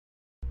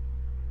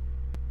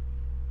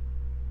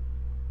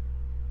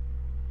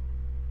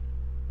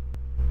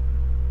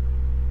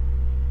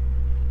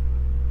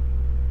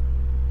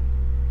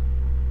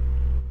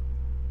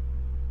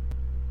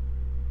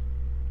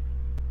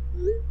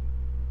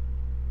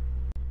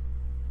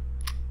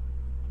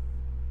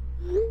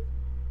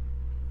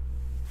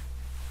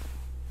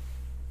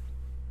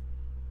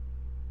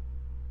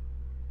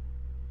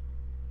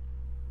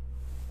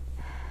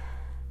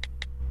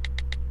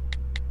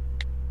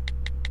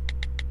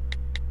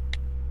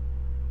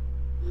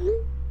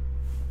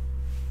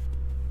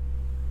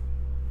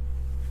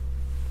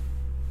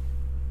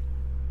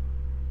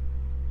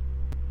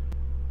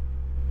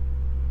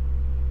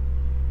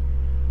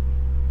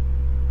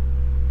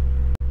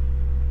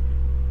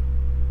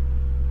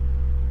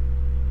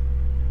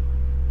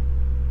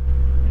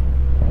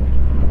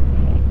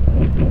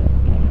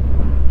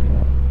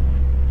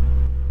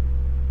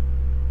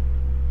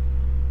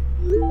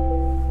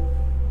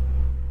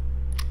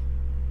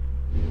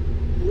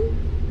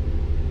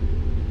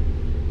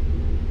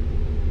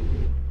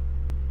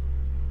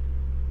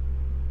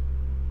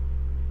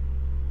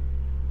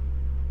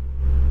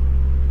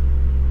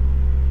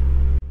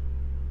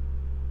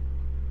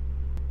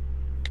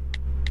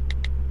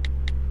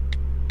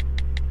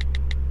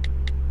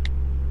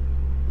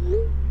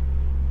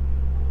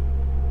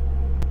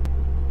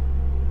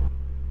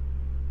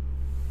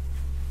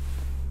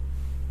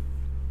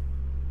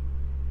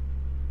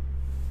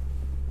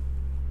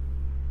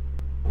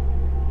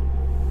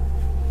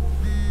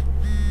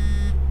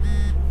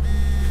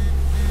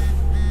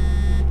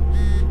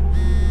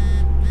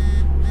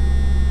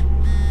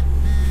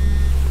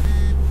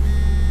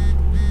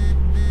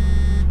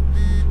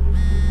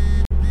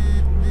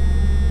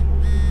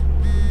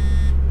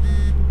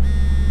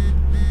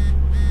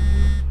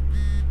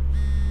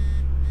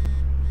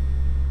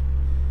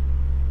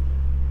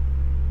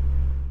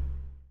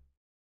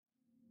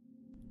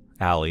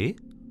Allie?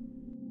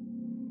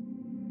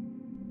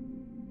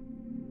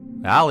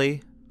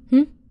 Allie?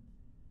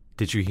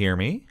 Did you hear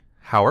me?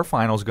 How are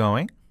finals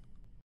going?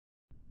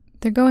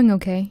 They're going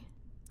okay.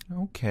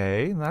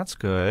 Okay, that's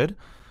good.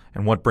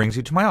 And what brings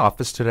you to my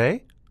office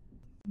today?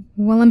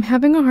 Well, I'm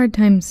having a hard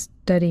time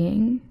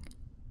studying.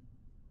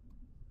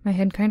 My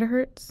head kind of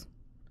hurts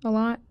a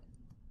lot.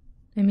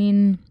 I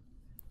mean,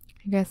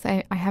 I guess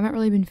I haven't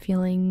really been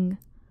feeling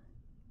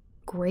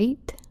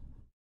great.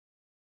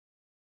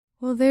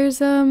 Well,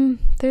 there's a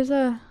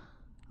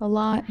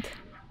lot.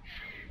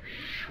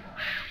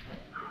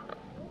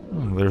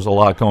 There's a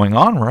lot going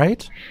on,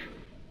 right?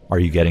 Are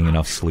you getting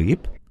enough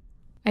sleep?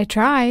 I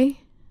try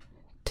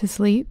to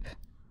sleep,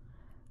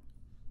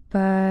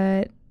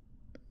 but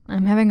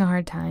I'm having a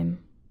hard time.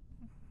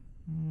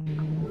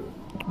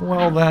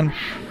 Well then,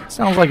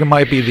 sounds like it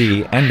might be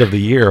the end of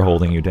the year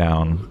holding you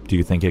down. Do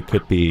you think it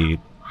could be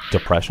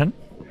depression?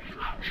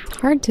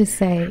 Hard to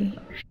say.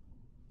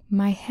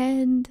 My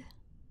head...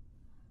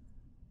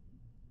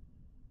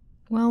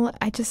 Well,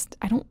 I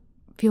don't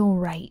feel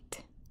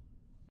right.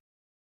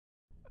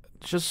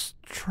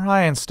 Just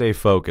try and stay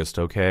focused,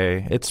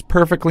 okay? It's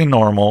perfectly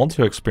normal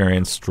to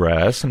experience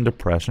stress and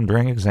depression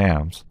during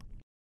exams.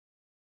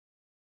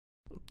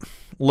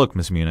 Look,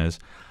 Miss Muniz,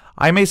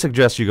 I may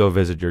suggest you go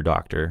visit your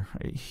doctor.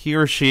 He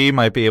or she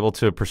might be able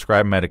to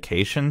prescribe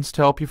medications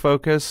to help you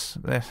focus.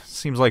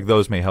 Seems like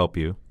those may help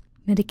you.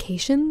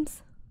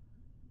 Medications?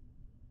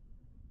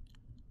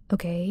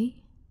 Okay.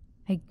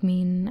 I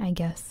mean, I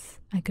guess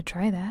I could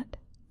try that.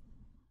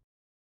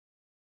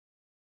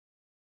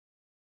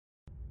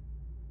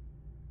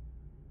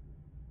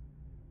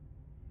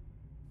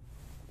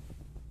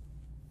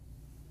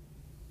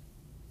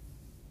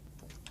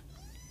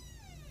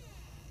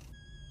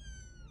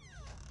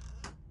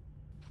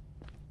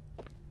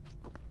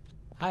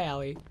 Hi,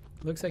 Allie.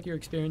 Looks like you're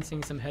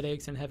experiencing some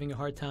headaches and having a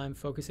hard time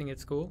focusing at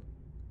school.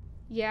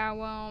 Yeah,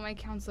 well, my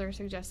counselor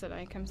suggested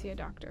I come see a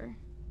doctor.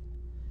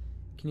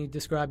 Can you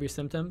describe your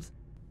symptoms?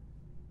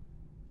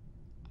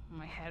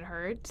 My head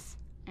hurts,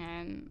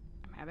 and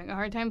I'm having a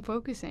hard time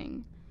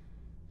focusing.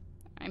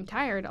 I'm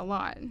tired a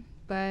lot,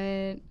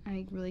 but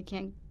I really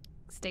can't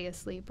stay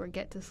asleep or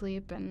get to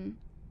sleep, and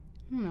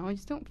I don't know, I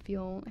just don't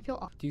feel, I feel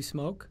off. Do you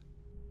smoke?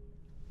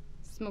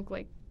 Smoke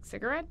like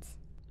cigarettes?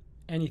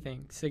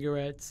 Anything.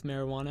 Cigarettes,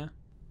 marijuana?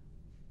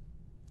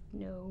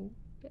 No,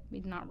 I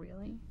mean, not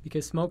really.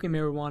 Because smoking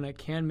marijuana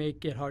can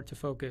make it hard to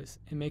focus.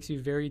 It makes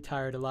you very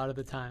tired a lot of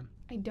the time.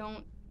 I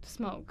don't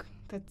smoke.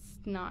 That's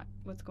not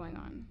what's going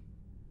on.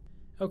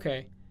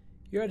 Okay.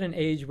 You're at an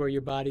age where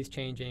your body's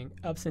changing,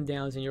 ups and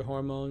downs in your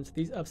hormones.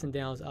 These ups and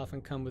downs often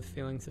come with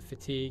feelings of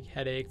fatigue,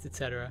 headaches,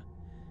 etc.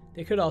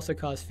 They could also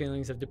cause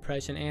feelings of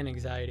depression and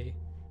anxiety.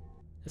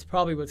 That's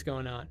probably what's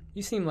going on.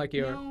 You seem like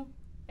you're... No,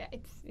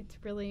 it's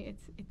really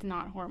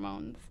not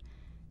hormones.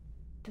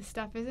 The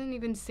stuff isn't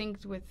even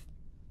synced with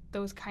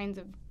those kinds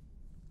of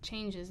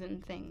changes in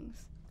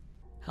things.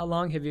 How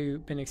long have you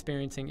been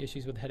experiencing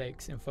issues with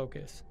headaches and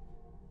focus?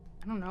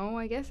 I don't know,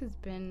 I guess it's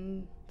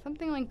been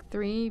something like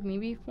 3,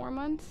 maybe 4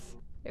 months.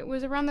 It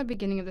was around the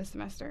beginning of the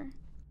semester.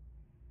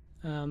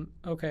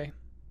 Okay.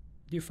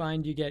 Do you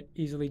find you get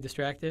easily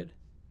distracted?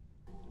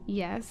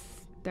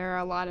 Yes, there are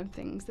a lot of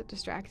things that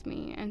distract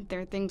me, and there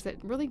are things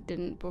that really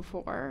didn't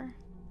before.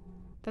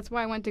 That's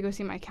why I went to go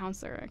see my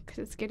counselor, because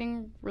it's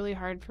getting really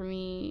hard for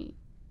me,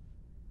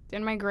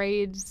 and my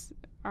grades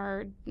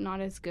are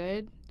not as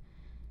good.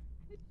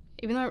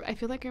 Even though I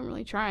feel like I'm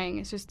really trying,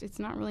 it's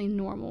not really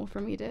normal for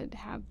me to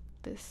have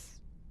this.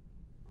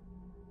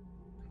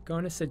 I'm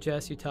going to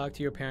suggest you talk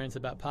to your parents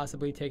about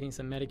possibly taking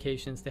some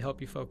medications to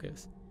help you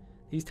focus.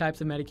 These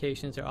types of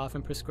medications are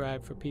often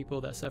prescribed for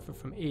people that suffer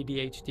from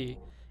ADHD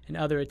and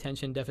other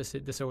attention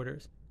deficit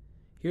disorders.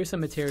 Here are some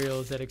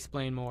materials that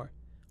explain more.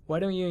 Why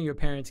don't you and your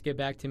parents get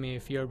back to me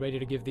if you're ready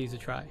to give these a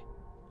try?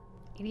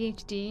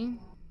 ADHD?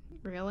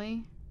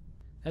 Really?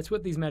 That's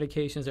what these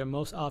medications are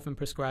most often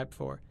prescribed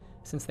for,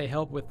 since they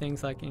help with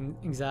things like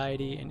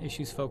anxiety and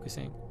issues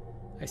focusing.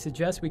 I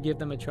suggest we give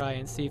them a try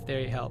and see if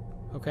they help,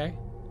 okay?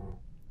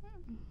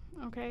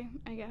 Okay,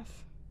 I guess.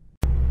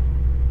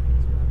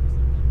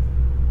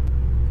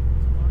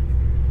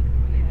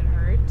 My head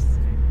hurts,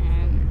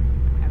 and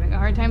I'm having a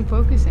hard time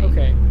focusing.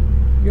 Okay.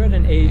 You're at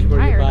an age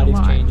where your body's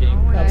changing,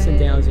 ups and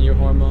downs in your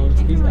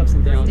hormones. These ups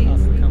and downs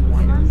often come with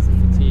feelings of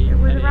fatigue, It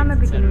was around the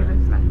beginning of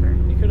the semester.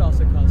 It could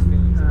also cause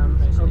feelings of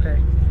depression.